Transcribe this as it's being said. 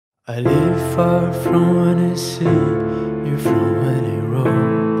I live far from any sea, you're from any road.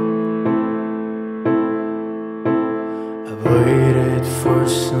 I've waited for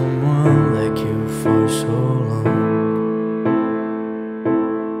someone like you for so long,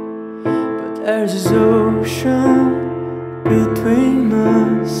 but there's this ocean between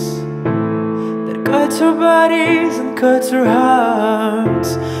us that cuts our bodies and cuts our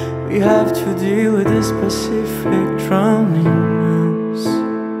hearts. We have to deal with this Pacific drowning us.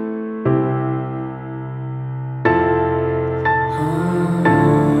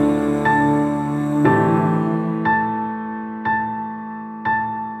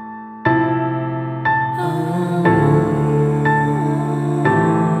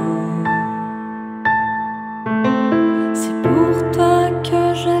 C'est pour toi que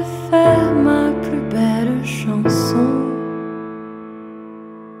j'ai fait ma plus belle chanson.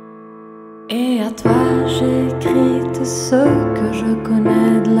 Et à toi j'écris tout ce que je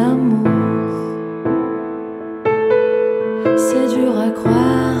connais de l'amour. C'est dur à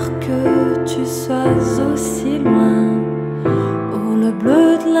croire que tu sois aussi loin, où le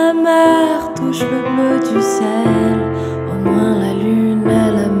bleu de la mer touche le bleu du ciel. Au moins la lune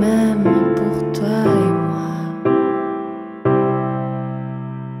est la même pour toi et moi.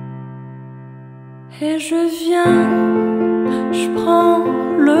 Et je viens, je prends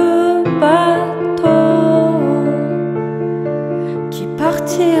le bateau qui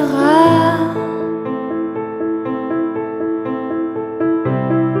partira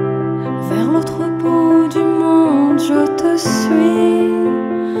vers l'autre bout du monde. Je te suis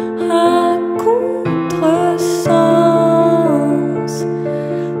à contresens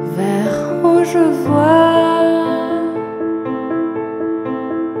vers où je vois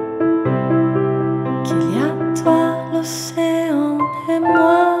qu'il y a toi, l'océan et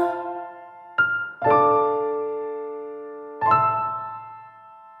moi.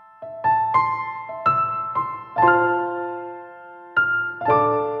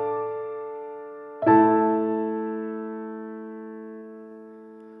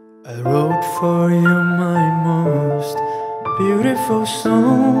 I wrote for you my most beautiful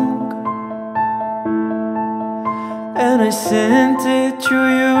song, and I sent it to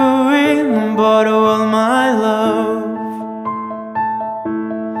you in a bottle of my love.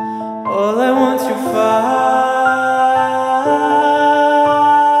 All I want to find,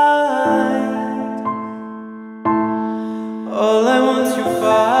 all I want to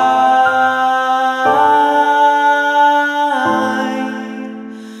find.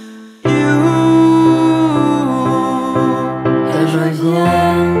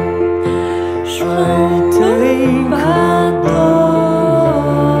 Je prends le bateau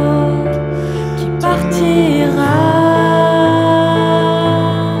qui partira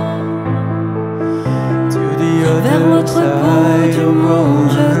vers l'autre bout du monde.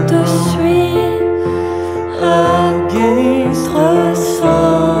 Je te suis à contresens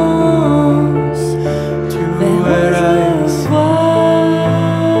vers où je vois.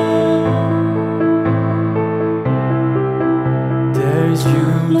 There's you,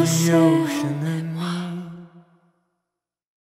 the L'océan ocean